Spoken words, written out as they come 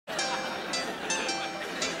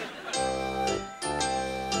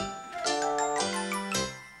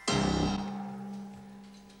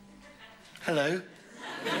Hello.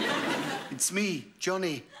 It's me,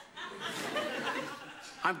 Johnny.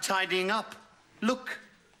 I'm tidying up. Look.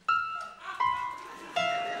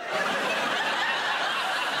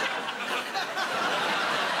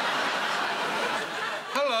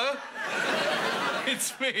 Hello.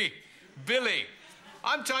 It's me, Billy.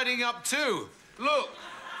 I'm tidying up too. Look.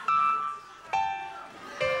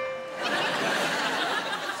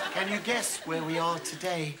 Can you guess where we are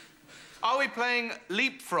today? Are we playing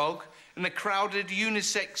leapfrog in the crowded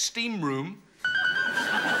unisex steam room?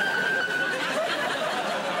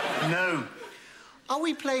 No. Are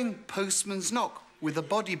we playing postman's knock with a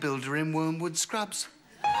bodybuilder in Wormwood Scrubs?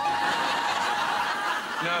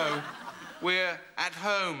 No. We're at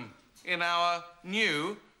home in our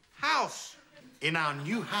new house. In our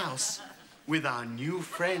new house with our new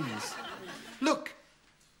friends. Look,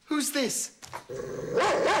 who's this?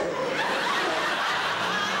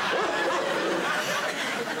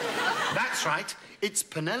 That's right, it's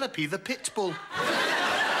Penelope the pit bull.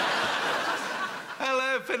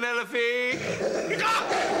 Hello, Penelope.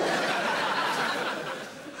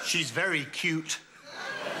 She's very cute.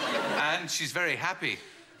 And she's very happy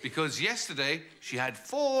because yesterday she had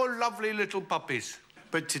 4 lovely little puppies.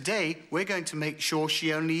 But today we're going to make sure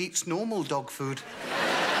she only eats normal dog food.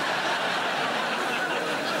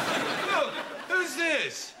 Look, who's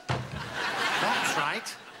this? That's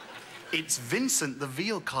right. It's Vincent the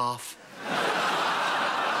veal calf.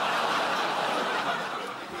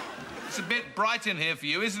 It's a bit bright in here for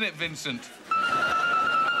you, isn't it, Vincent?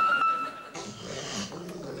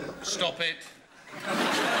 Stop it.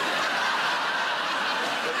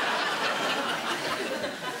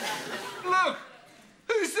 Look!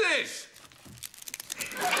 Who's this?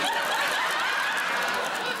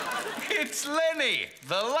 It's Lenny,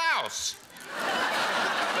 the louse.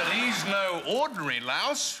 But he's no ordinary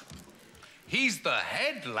louse. He's the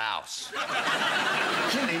head louse.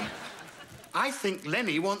 Billy, I think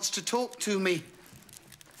Lenny wants to talk to me.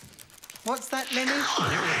 What's that, Lenny?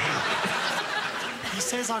 He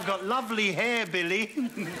says I've got lovely hair, Billy.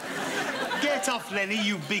 Get off, Lenny,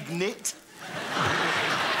 you big nit.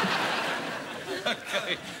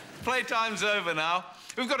 OK, playtime's over now.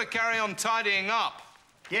 We've got to carry on tidying up.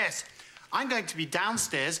 Yes, I'm going to be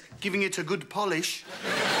downstairs giving it a good polish.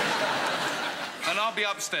 And I'll be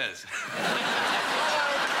upstairs.